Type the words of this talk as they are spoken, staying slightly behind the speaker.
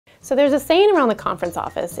So there's a saying around the conference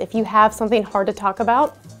office: if you have something hard to talk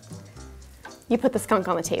about, you put the skunk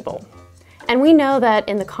on the table. And we know that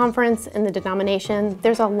in the conference, in the denomination,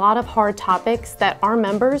 there's a lot of hard topics that our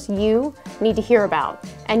members, you, need to hear about.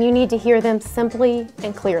 And you need to hear them simply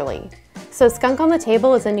and clearly. So Skunk on the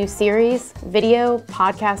Table is a new series, video,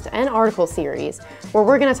 podcast, and article series where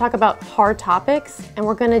we're going to talk about hard topics, and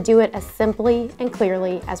we're going to do it as simply and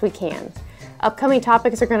clearly as we can. Upcoming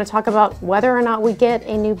topics are going to talk about whether or not we get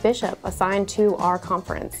a new bishop assigned to our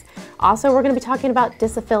conference. Also, we're going to be talking about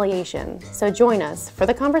disaffiliation. So join us for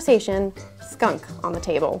the conversation, Skunk on the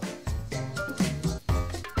Table.